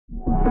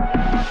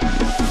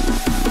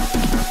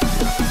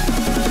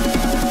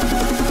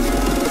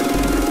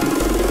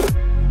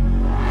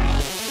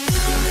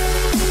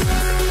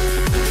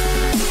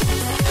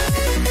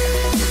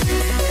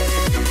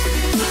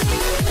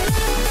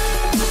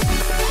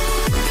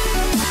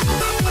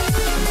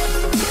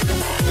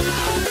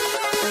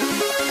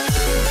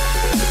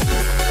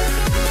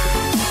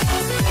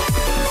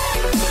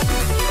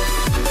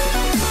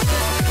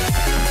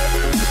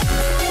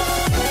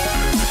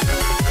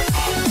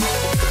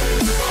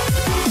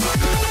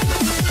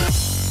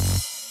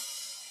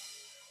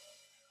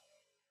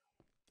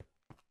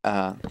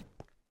Uh,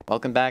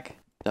 Welcome back.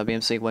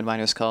 WMC Wood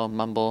Miners Call,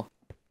 Mumble.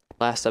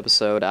 Last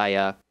episode,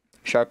 I,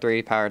 Sharp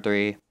 3, Power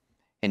 3,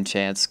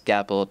 Enchants,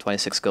 Gapple,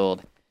 26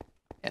 gold.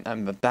 And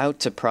I'm about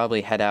to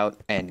probably head out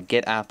and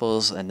get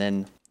apples and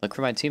then look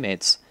for my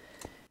teammates.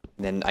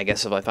 And then I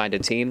guess if I find a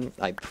team,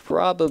 I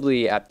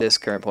probably, at this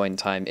current point in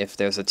time, if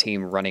there's a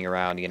team running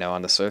around, you know,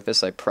 on the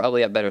surface, I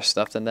probably have better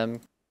stuff than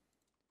them.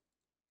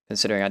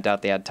 Considering I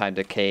doubt they had time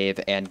to cave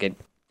and get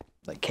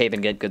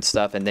good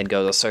stuff and then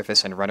go to the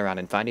surface and run around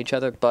and find each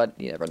other, but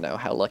you never know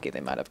how lucky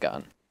they might have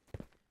gotten.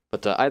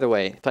 But either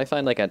way, if I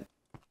find like a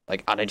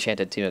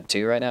unenchanted team of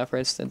 2 right now, for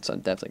instance,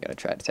 I'm definitely gonna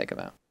try to take them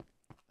out.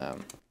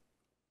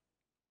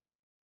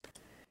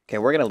 Okay,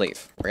 we're gonna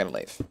leave. We're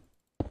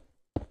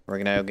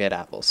gonna go get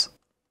apples.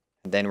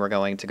 And then we're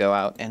going to go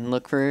out and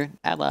look for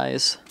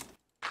allies.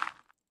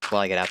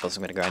 While I get apples,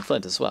 I'm gonna grind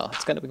flint as well.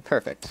 It's gonna be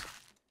perfect.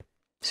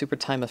 Super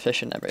time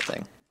efficient,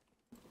 everything.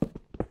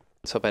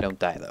 Let's hope I don't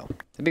die, though.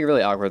 It'd be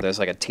really awkward if there's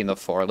like a team of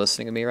 4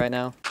 listening to me right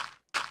now.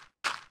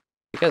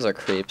 You guys are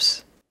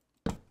creeps.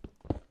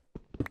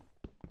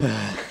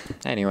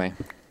 Anyway.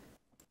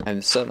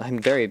 I'm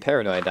very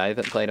paranoid. I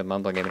haven't played a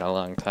Mumble game in a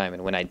long time,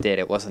 and when I did,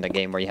 it wasn't a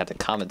game where you had to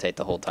commentate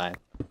the whole time.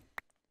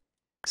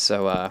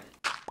 So,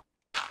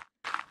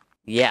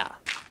 yeah.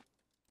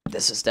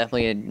 This is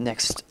definitely a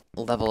next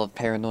level of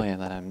paranoia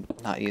that I'm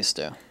not used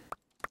to.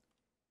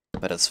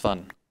 But it's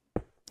fun.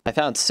 I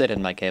found Sid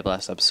in my cave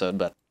last episode,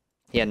 but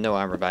he had no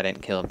armor, but I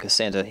didn't kill him because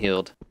Santa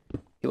healed.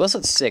 He was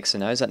at 6,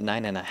 and now he's at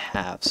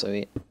 9.5, so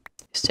he's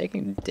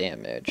taking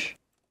damage.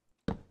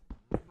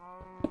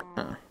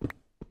 Huh.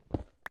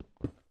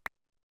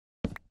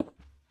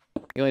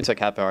 He only took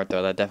half art,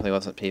 though. That definitely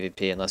wasn't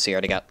PvP, unless he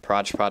already got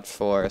Proj Pot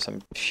 4 or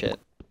some shit.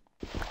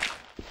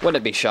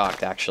 Wouldn't be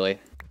shocked, actually.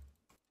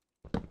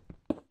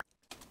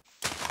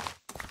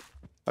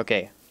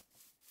 Okay.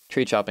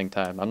 Tree chopping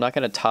time. I'm not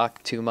going to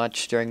talk too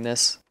much during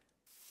this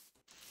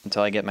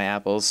until I get my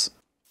apples.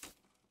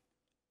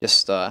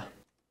 Just, I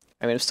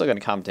mean, I'm still going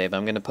to commentate, but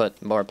I'm going to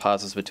put more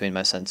pauses between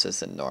my sentences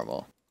than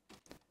normal.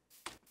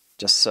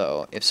 Just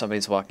so, if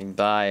somebody's walking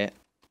by,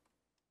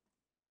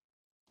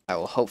 I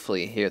will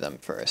hopefully hear them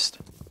first.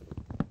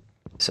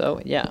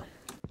 So, yeah.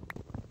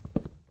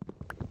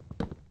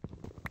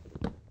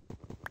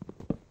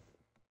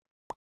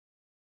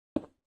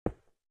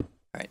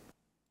 Alright.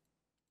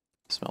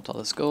 Smelt all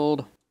this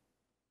gold.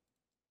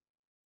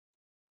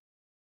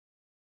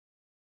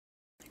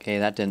 Okay,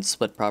 that didn't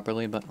split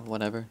properly, but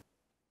whatever.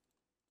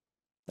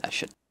 That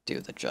should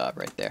do the job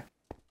right there.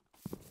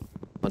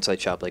 Once I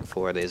chop like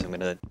 4 of these, I'm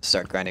gonna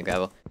start grinding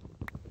gravel.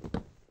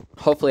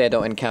 Hopefully I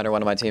don't encounter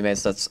one of my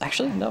teammates that's...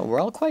 Actually, no, we're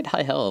all quite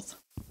high health.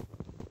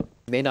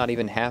 May not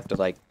even have to,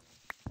 like,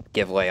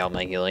 give away all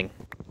my healing.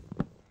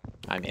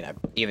 I mean,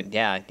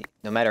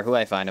 no matter who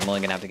I find, I'm only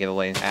gonna have to give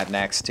away at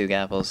max 2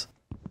 gapples.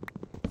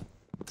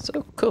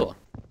 So, cool.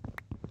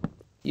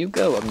 You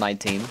go, my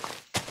team.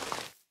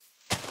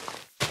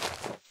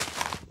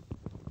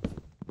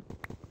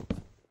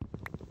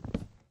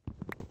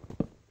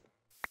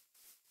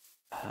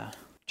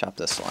 Chop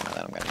this one, and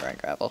then I'm gonna grind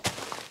gravel.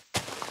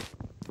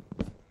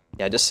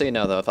 Yeah, just so you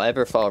know, though, if I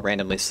ever fall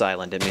randomly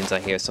silent, it means I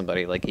hear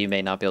somebody. Like, you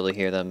may not be able to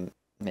hear them,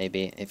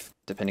 maybe,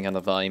 depending on the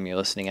volume you're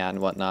listening at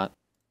and whatnot.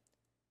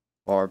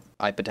 Or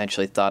I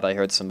potentially thought I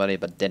heard somebody,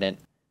 but didn't.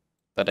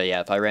 But yeah,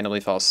 if I randomly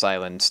fall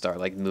silent and start,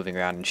 like, moving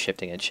around and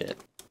shifting and shit,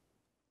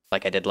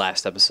 like I did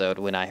last episode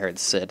when I heard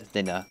Sid,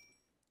 then,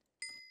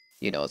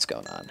 you know what's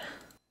going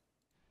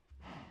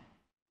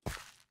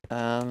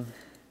on.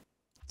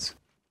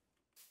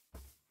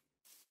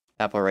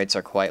 Apple rates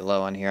are quite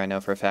low on here, I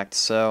know for a fact,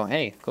 so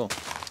hey, cool.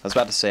 I was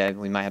about to say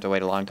we might have to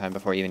wait a long time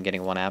before even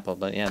getting 1 apple,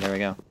 but yeah, there we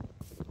go.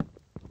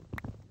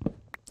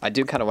 I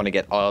do kind of want to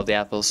get all of the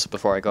apples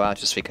before I go out,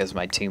 just because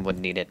my team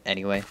wouldn't need it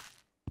anyway.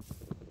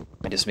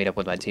 I just meet up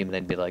with my team and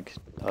they'd be like,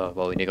 oh,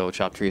 well, we need to go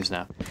chop trees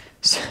now.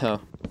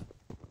 So,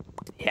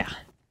 yeah.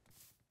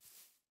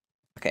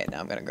 Okay,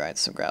 now I'm going to grind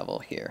some gravel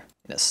here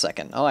in a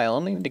second. Oh, I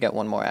only need to get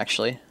 1 more,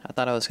 actually. I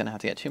thought I was going to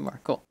have to get 2 more.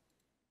 Cool.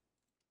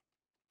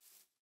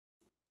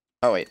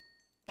 Oh, wait.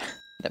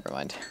 Never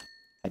mind.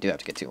 I do have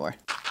to get 2 more.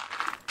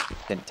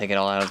 Didn't take it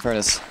all out of the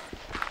furnace.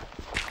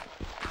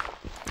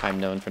 I'm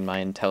known for my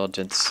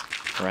intelligence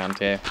around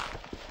here.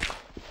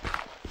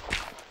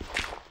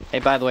 Hey,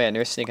 by the way, I know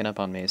you're sneaking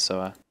up on me,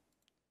 so,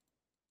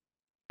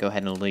 go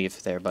ahead and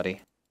leave there,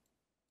 buddy.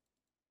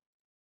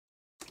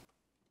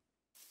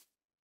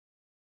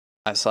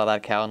 I saw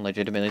that cow and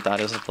legitimately thought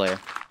it was a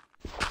player.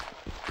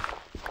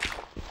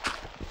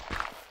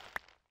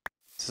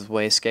 This is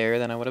way scarier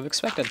than I would have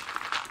expected.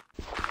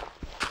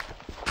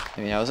 I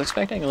mean, I was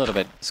expecting a little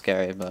bit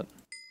scary, but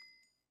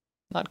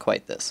not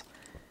quite this.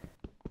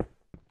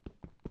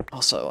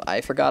 Also, I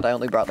forgot I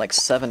only brought like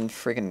 7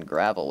 friggin'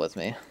 gravel with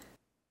me.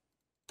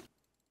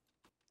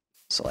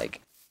 So, like,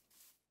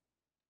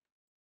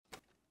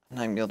 I'm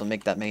not gonna be able to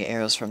make that many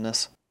arrows from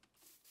this.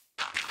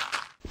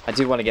 I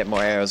do want to get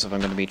more arrows if I'm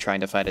going to be trying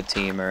to fight a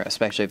team, or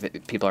especially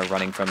if people are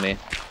running from me.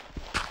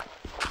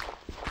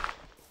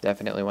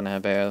 Definitely want to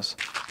have arrows.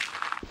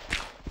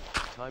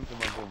 Time to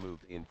Mumble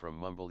moved in from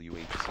Mumble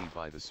UHC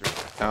by the server.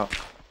 Oh.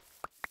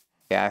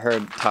 Yeah, I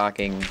heard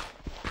talking.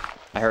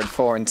 I heard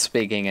foreign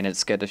speaking and it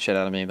scared the shit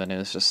out of me, but it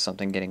was just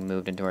something getting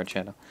moved into our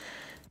channel.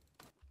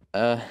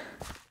 Here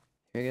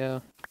we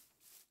go.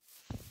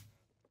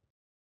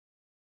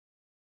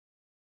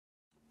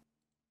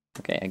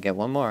 Okay, I get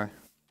one more.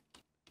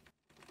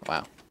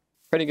 Wow.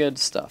 Pretty good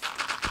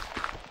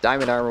stuff.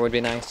 Diamond armor would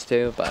be nice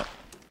too, but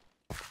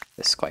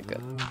this is quite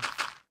good.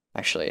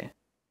 Actually,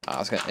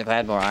 if I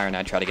had more iron,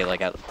 I'd try to get like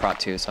a Prot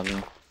 2 or something.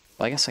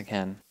 Well, I guess I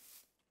can.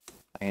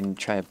 I can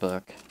try a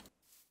book.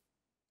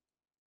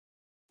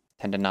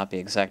 Tend to not be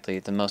exactly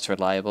the most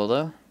reliable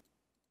though.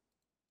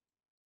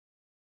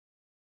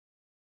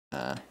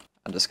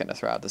 I'm just gonna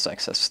throw out this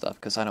excess stuff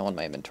because I don't want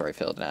my inventory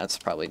filled, and that's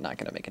probably not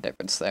gonna make a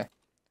difference there.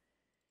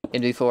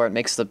 In V4, it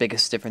makes the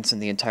biggest difference in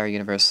the entire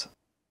universe.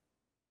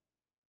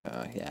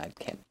 Yeah, I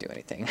can't do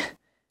anything.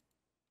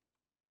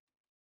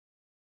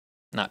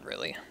 Not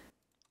really.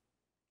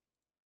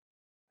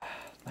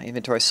 My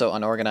inventory's so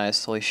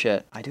unorganized, holy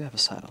shit. I do have a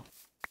saddle.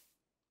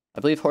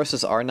 I believe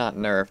horses are not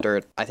nerfed,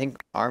 or I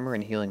think armor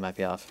and healing might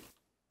be off.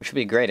 Which would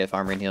be great if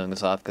armor and healing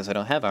was off, because I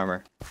don't have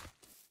armor.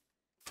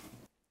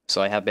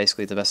 So I have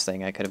basically the best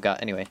thing I could have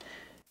got anyway.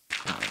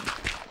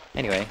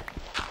 Anyway,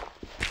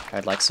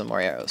 I'd like some more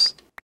arrows.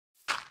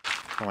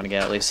 I want to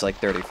get at least like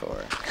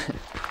 34.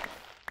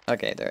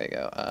 Okay, there you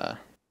go.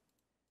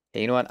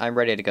 Hey, you know what? I'm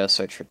ready to go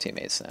search for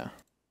teammates now.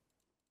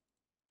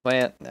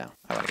 Well, no,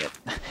 I want to get...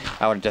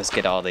 I want to just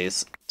get all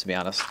these, to be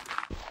honest.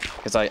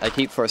 Because I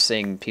keep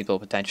foreseeing people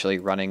potentially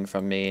running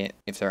from me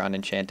if they're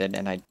unenchanted,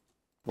 and I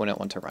wouldn't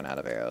want to run out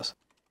of arrows.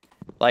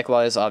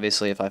 Likewise,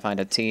 obviously, if I find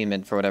a team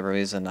and for whatever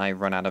reason I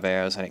run out of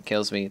arrows and it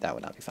kills me, that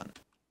would not be fun.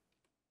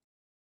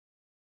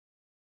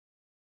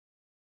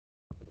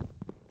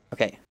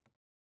 Okay.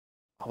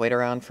 I'll wait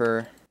around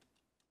for...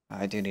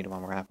 I do need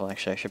one more apple,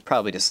 actually. I should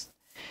probably just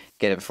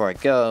get it before I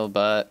go,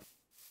 but...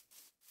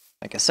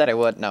 Like I said I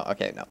would. No,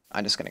 okay, no.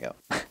 I'm just gonna go.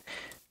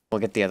 We'll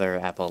get the other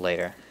apple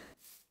later.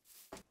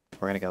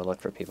 We're gonna go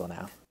look for people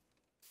now.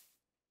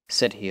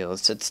 Sid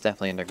heals. Sid's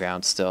definitely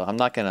underground still. I'm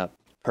not gonna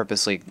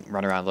purposely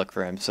run around and look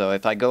for him, so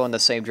if I go in the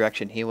same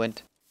direction he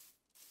went...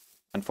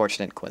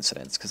 Unfortunate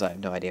coincidence, because I have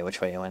no idea which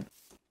way he went.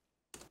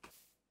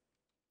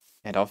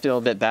 And I'll feel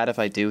a bit bad if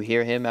I do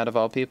hear him out of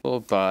all people,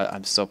 but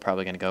I'm still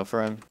probably gonna go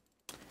for him.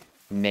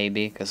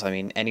 Maybe, because I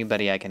mean,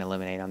 anybody I can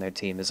eliminate on their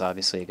team is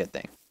obviously a good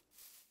thing.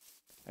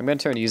 I'm going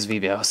to turn use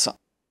VBOS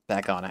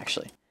back on,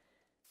 actually.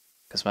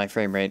 Because my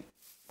frame rate,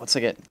 once I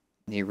get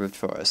near Root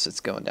Forest,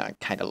 it's going down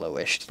kind of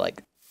lowish to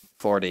like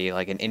 40,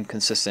 like an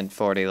inconsistent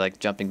 40, like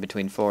jumping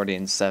between 40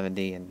 and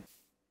 70, and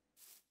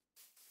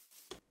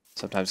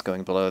sometimes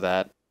going below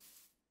that.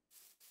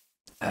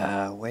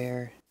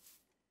 Where?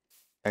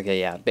 Okay,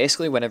 yeah,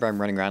 basically whenever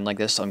I'm running around like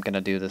this, I'm going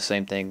to do the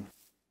same thing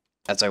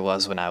as I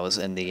was when I was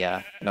in the,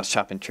 when I was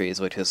chopping trees,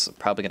 which is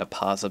probably going to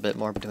pause a bit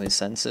more between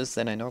sentences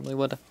than I normally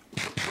would.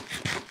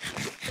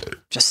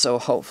 Just so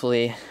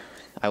hopefully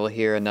I will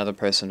hear another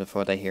person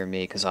before they hear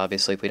me, because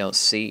obviously if we don't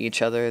see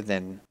each other,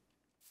 then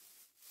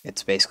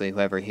it's basically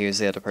whoever hears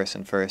the other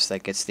person first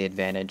that gets the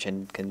advantage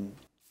and can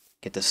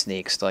get the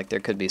sneaks. So, like,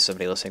 there could be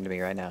somebody listening to me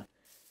right now,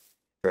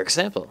 for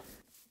example.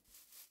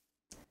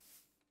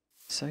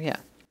 So yeah.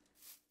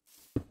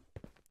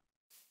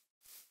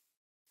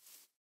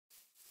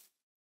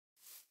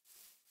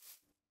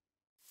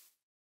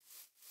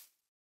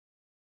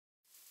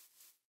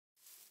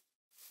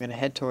 I'm gonna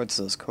head towards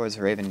those cords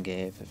Raven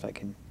gave, if I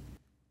can.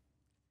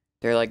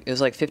 They're like, it was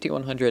like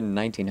 5100 and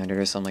 1900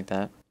 or something like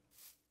that.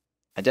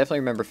 I definitely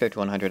remember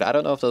 5100. I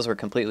don't know if those were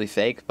completely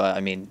fake, but I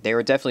mean, they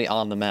were definitely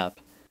on the map.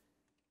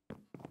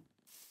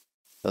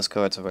 Those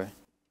cords were.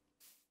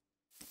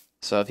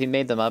 So if he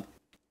made them up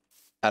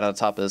out of the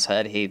top of his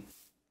head, he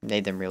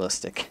made them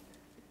realistic.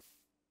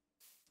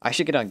 I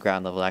should get on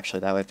ground level, actually.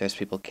 That way if there's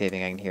people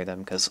caving, I can hear them,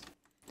 because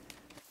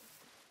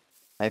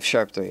I have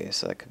sharp 3,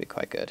 so that could be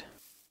quite good.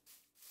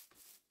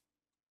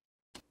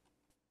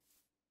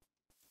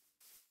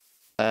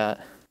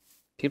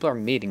 People are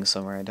meeting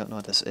somewhere. I don't know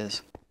what this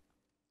is.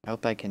 I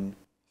hope I can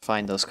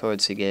find those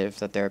codes he gave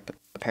that they're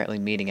apparently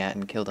meeting at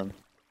and kill them.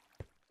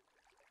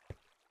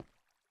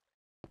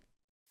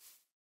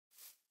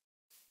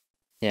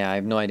 Yeah, I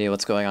have no idea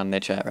what's going on in the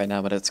chat right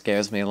now, but it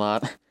scares me a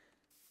lot.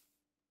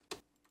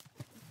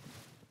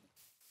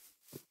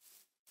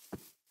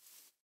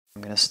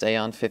 I'm gonna stay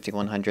on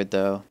 5100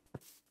 though,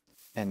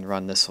 and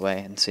run this way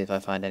and see if I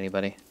find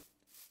anybody.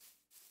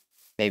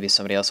 Maybe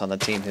somebody else on the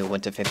team who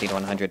went to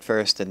 5100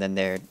 first, and then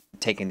they're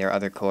taking their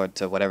other cord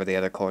to whatever the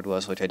other cord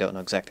was, which I don't know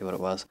exactly what it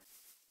was.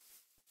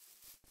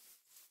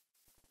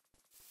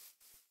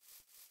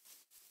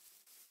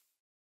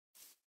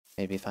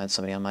 Maybe find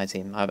somebody on my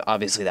team.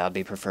 Obviously that would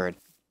be preferred.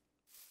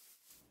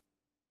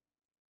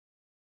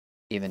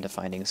 Even to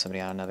finding somebody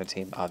on another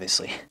team,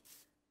 obviously.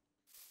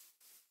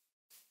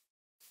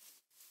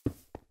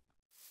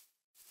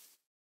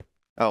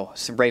 Oh,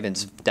 so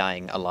Raven's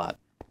dying a lot.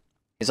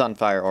 He's on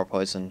fire or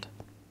poisoned.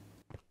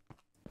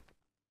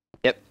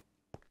 Yep.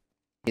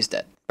 He's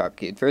dead.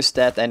 Barbecued. First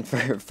death and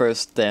for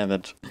first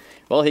damage.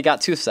 Well, he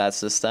got 2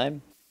 stats this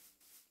time.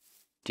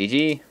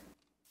 GG.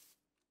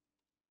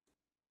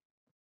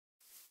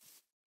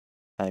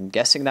 I'm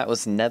guessing that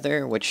was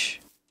nether, which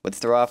would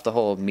throw off the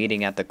whole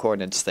meeting at the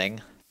coordinates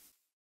thing.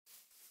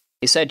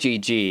 He said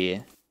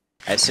GG.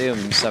 I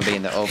assume somebody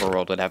in the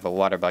overworld would have a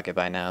water bucket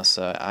by now,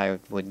 so I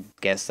would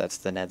guess that's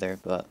the nether,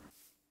 but...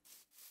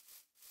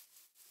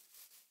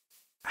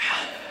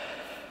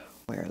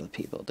 Where are the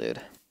people, dude?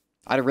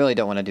 I really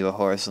don't want to do a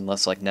horse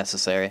unless, like,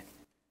 necessary.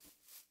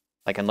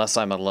 Like, unless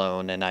I'm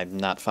alone and I'm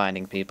not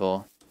finding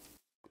people.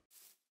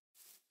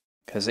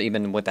 Because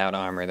even without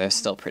armor, they're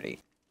still pretty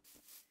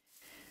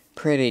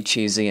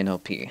cheesy and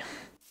OP.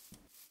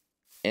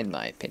 In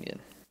my opinion.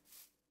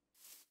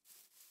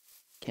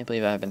 Can't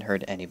believe I haven't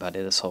heard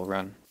anybody this whole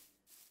run.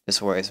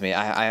 This worries me.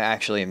 I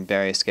actually am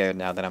very scared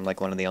now that I'm like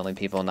one of the only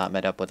people not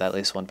met up with at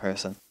least one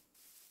person.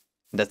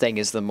 The thing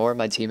is, the more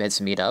my teammates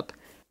meet up,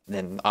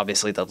 then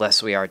obviously the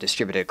less we are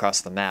distributed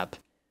across the map,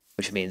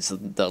 which means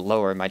the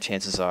lower my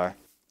chances are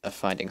of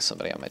finding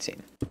somebody on my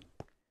team.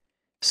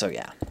 So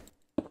yeah.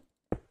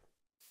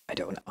 I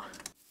don't know.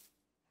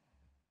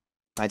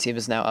 My team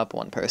is now up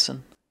 1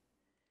 person,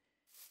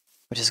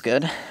 which is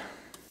good.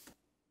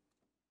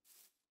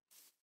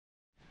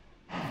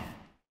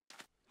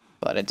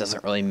 But it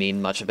doesn't really mean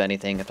much of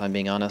anything, if I'm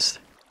being honest.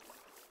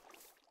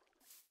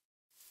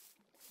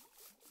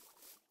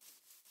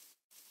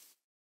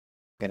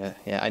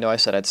 Yeah, I know I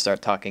said I'd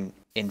start talking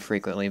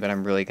infrequently, but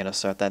I'm really gonna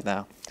start that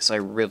now. Because I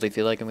really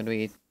feel like I'm gonna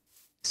be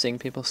seeing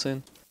people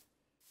soon.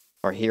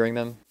 Or hearing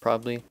them,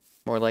 probably,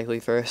 more likely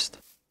first.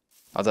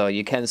 Although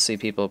you can see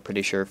people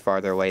pretty sure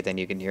farther away than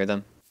you can hear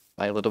them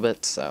by a little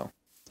bit, so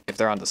if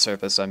they're on the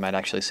surface, I might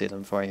actually see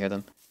them before I hear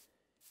them.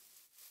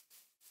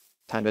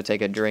 Time to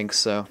take a drink,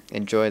 so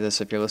enjoy this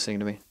if you're listening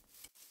to me.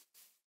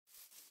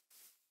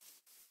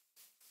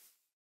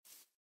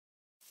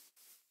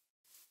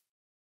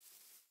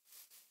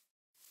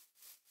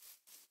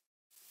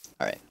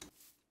 Alright.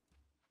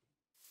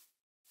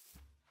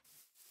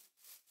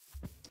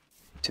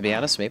 To be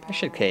honest, maybe I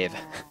should cave.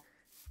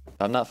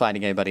 I'm not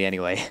finding anybody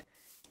anyway.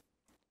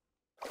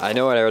 I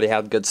know I already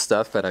have good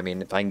stuff, but I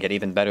mean, if I can get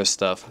even better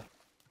stuff.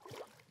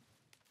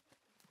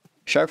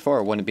 Sharp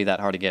 4 wouldn't be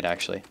that hard to get,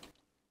 actually.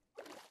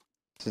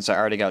 Since I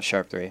already got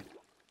Sharp 3.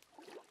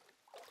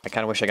 I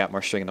kind of wish I got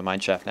more string in the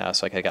mineshaft now,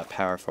 so I could have got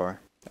Power 4.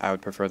 I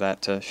would prefer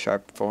that to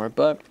Sharp 4,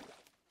 but...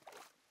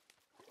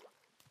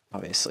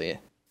 obviously,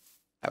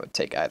 I would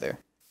take either.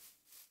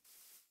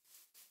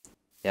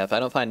 Yeah, if I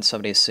don't find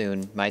somebody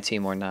soon, my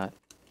team or not.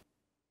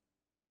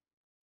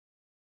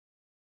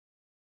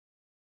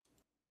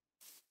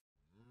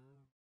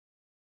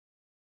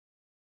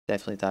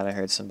 Definitely thought I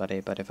heard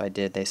somebody, but if I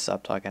did, they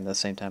stopped talking at the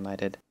same time I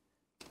did.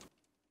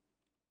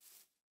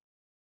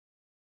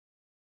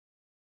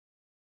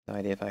 No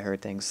idea if I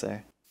heard things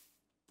there.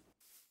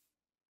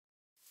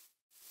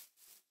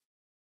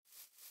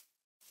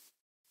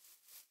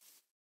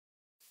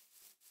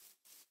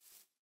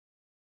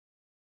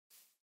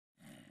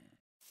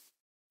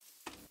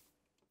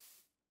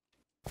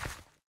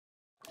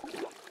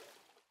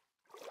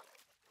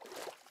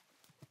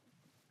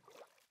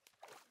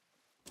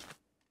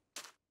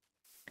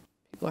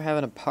 People are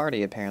having a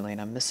party apparently, and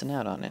I'm missing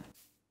out on it.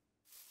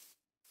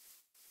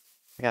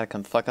 I gotta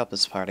come fuck up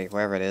this party,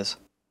 wherever it is.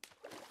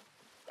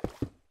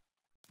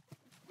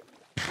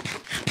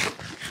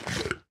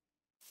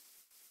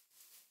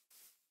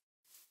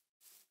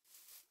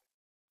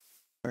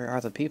 Where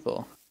are the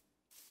people?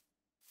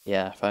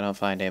 Yeah, if I don't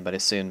find anybody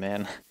soon,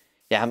 man.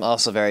 Yeah, I'm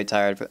also very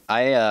tired.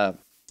 I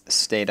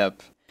stayed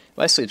up.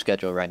 My sleep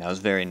schedule right now is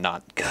very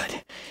not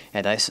good,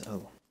 and I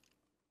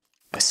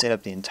stayed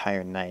up the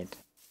entire night.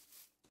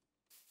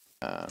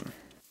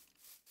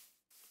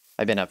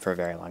 I've been up for a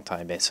very long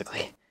time,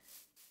 basically.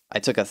 I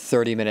took a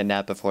 30-minute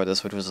nap before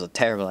this, which was a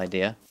terrible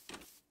idea.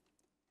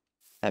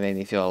 That made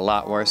me feel a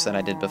lot worse than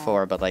I did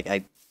before, but like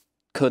I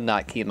could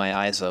not keep my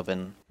eyes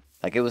open.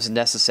 Like it was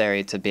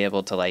necessary to be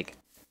able to like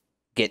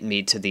get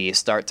me to the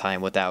start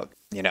time without,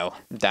 you know,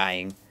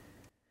 dying.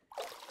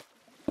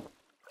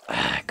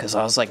 Because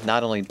I was like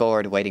not only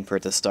bored waiting for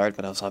it to start,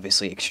 but I was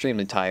obviously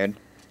extremely tired.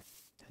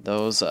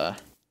 Those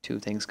two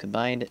things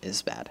combined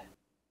is bad.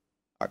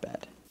 Are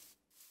bad.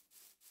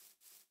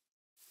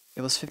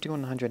 It was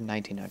 5100 and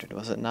 1900,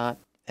 was it not?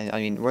 I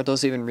mean, were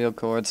those even real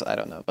chords? I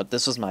don't know, but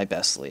this was my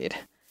best lead.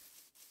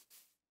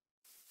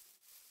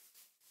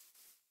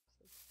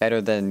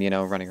 Better than, you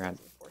know, running around.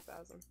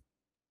 4,000.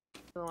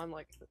 No, I'm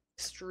like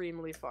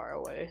extremely far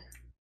away.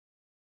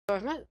 So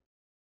I've met.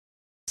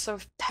 So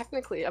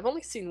technically, I've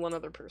only seen one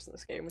other person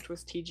this game, which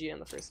was TG on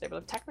the first day, but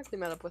I've technically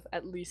met up with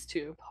at least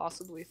 2,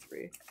 possibly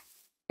 3.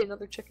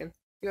 Another chicken.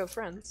 You have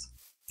friends.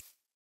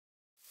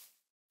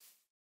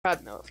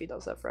 I'd know if he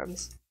does have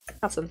friends.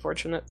 That's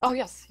unfortunate. Oh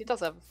yes, he does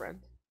have a friend.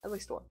 At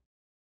least one.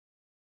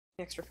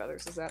 The extra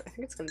feathers is that? I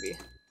think it's gonna be.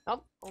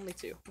 Oh, only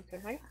 2.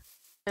 Okay.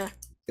 Yeah,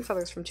 2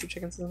 feathers from 2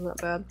 chickens isn't that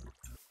bad.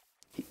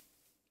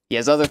 He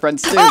has other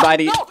friends too,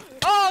 buddy. No!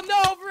 Oh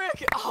no,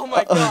 Brick! Oh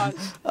my god!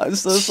 I'm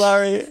so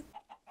sorry.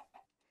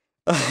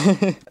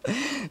 Ugh.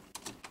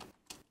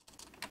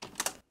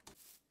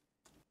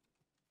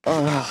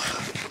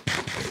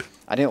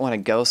 I didn't want to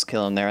ghost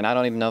kill him there, and I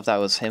don't even know if that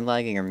was him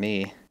lagging or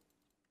me.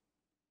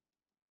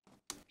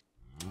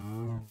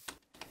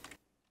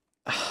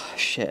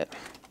 Shit.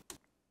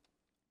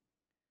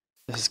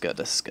 This is good,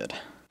 this is good.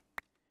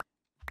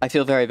 I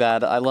feel very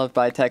bad. I love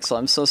Bitexel,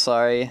 I'm so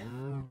sorry.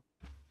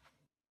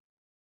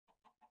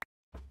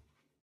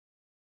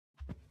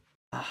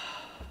 I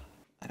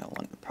don't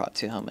want the Prot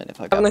 2 helmet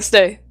if I got— I'm gonna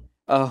stay.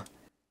 Oh.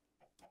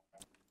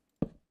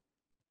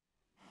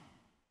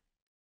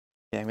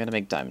 Yeah, I'm gonna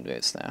make diamond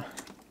boots now.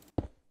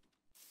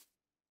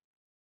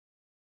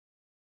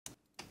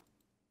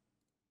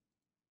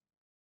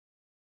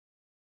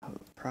 Oh,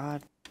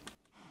 Prod.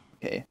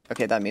 Okay,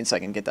 okay, that means I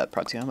can get that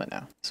Prod 2 helmet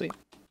now. Sweet.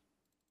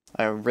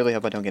 I really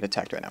hope I don't get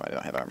attacked right now. I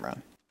don't have armor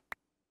on.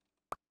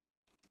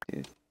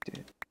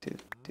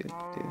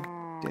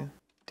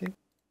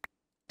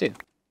 Do.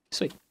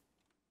 Sweet.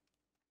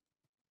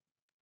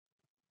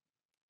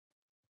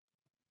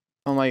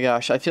 Oh my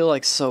gosh, I feel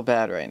like so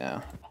bad right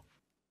now.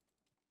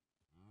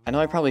 I know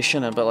I probably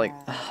shouldn't, but like,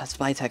 it's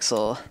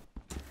Bitexel.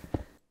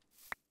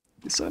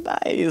 It's so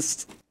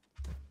nice.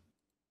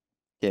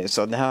 Yeah,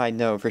 so now I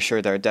know for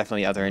sure there are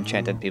definitely other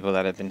enchanted people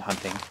that have been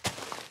hunting.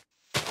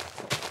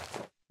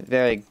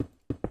 Very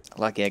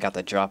lucky I got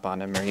the drop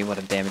on him, or he would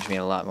have damaged me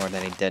a lot more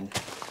than he did.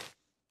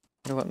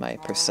 I wonder what my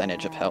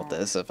percentage of health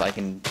is, if I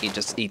can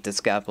just eat this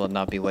scalpel and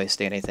not be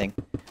wasting anything.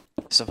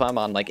 So if I'm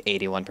on like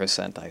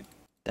 81%, I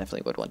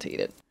definitely would want to eat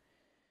it.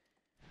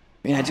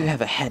 I mean, I do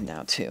have a head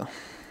now, too.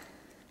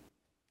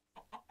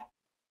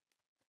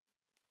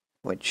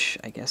 Which,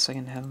 I guess I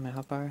can have in my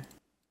hotbar.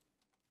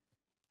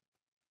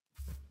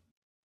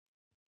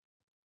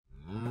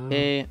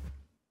 Okay.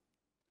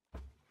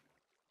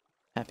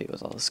 Happy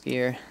with all this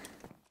gear.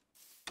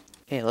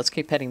 Okay, let's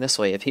keep heading this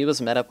way. If he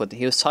was met up with—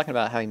 he was talking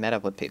about how he met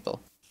up with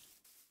people.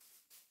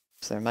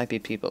 So there might be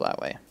people that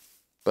way.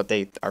 But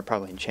they are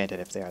probably enchanted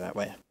if they are that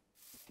way.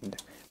 And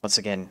once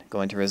again,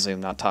 going to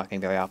resume not talking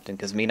very often,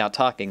 because me not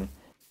talking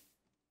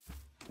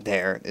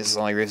there is the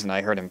only reason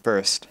I heard him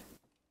first.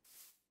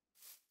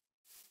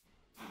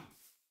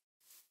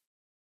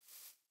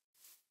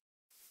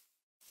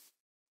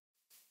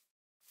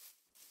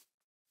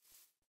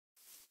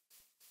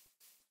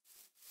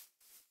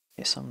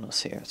 Okay, someone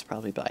was here. It's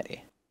probably Bitey.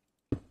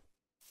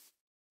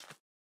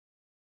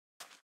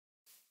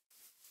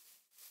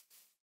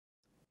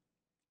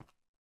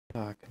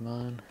 Oh, come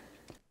on.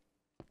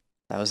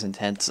 That was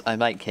intense. I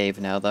might cave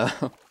now,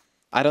 though.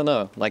 I don't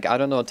know. Like, I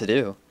don't know what to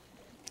do.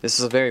 This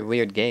is a very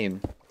weird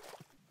game.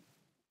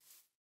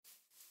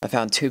 I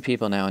found 2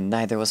 people now, and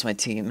neither was my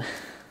team.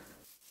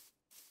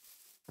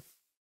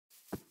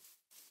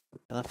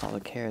 I left all the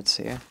carrots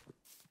here.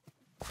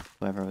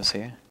 Whoever was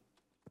here.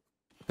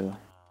 Ooh.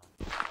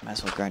 Might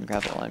as well grind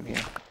gravel while I'm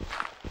here.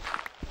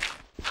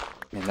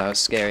 Man, that was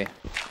scary.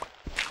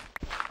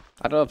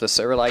 I don't know if the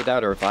server lagged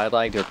out, or if I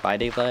lagged, or if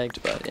Bitey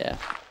lagged, but yeah.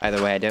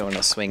 Either way, I didn't want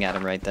to swing at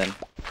him right then.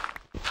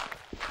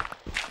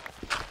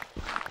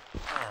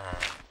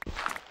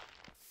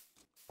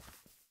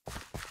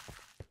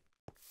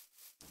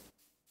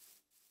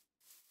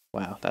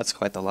 Wow, that's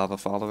quite the lava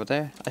fall over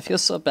there. I feel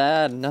so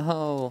bad,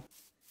 no!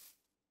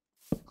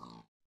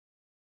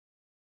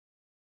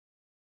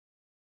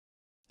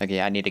 Okay,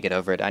 I need to get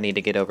over it. I need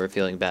to get over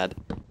feeling bad.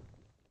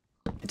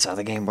 It's how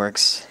the game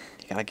works.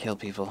 You gotta kill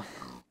people.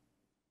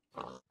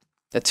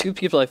 The 2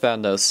 people I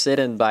found though, Sid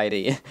and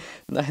Bitey,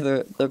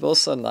 they're both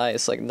so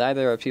nice. Like,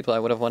 neither are people I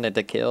would have wanted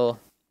to kill.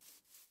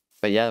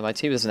 But yeah, my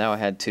team has now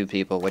had 2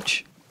 people,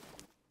 which,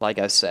 like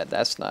I said,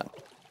 that's not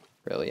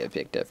really a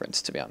big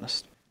difference, to be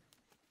honest.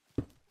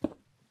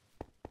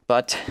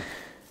 But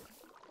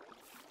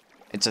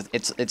it's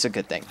a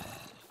good thing.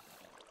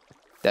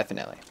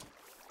 Definitely.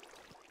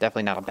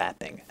 Definitely not a bad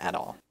thing at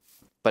all.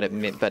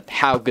 But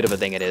how good of a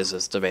thing it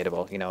is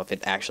debatable, you know, if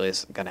it actually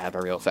is gonna have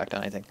a real effect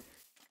on anything.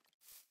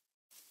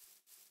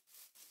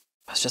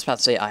 I was just about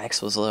to say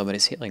IX was low, but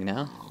he's healing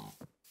now.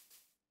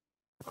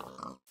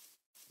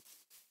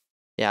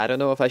 Yeah, I don't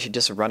know if I should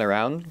just run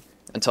around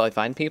until I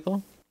find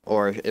people,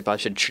 or if I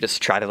should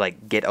just try to,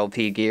 like, get OP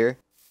gear.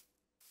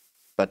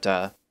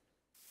 But,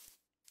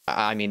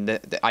 I mean,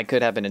 I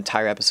could have an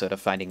entire episode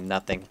of finding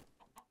nothing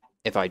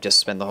if I just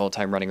spend the whole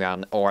time running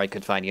around, or I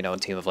could find, you know, a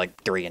team of,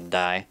 like, 3 and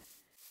die.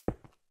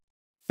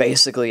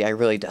 Basically, I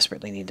really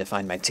desperately need to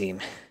find my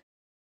team.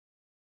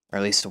 Or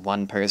at least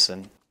one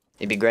person.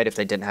 It'd be great if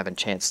they didn't have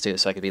enchants too,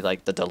 so I could be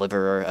like the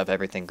deliverer of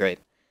everything great.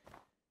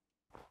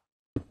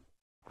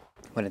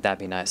 Wouldn't that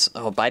be nice?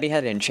 Oh, Bitey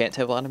had an enchant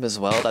table on him as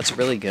well. That's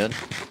really good.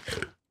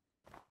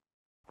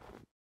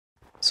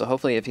 So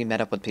hopefully if he met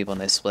up with people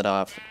and they split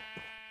off,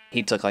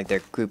 he took like their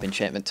group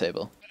enchantment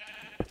table.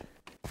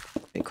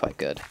 Be quite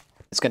good.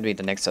 It's gonna be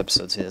the next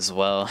episode as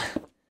well.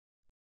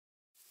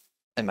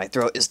 And my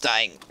throat is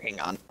dying. Hang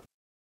on.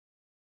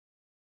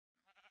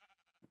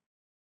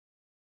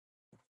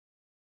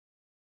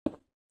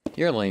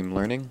 You're lame,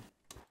 learning.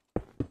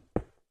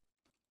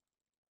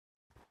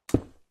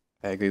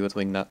 I agree with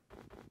Wingnut.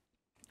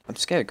 I'm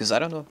scared because I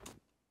don't know.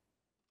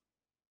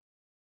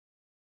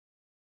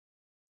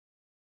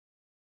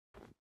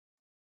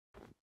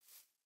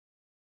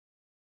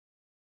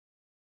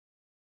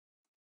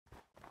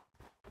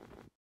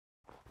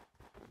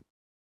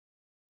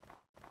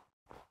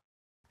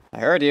 I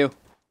heard you.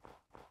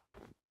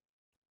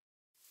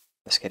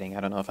 Just kidding. I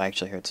don't know if I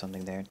actually heard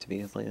something there, to be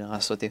completely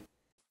honest with you.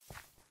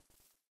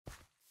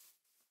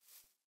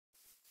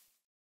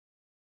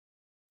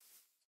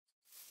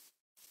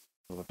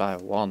 We're by a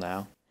wall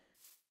now.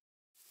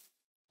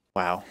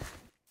 Wow.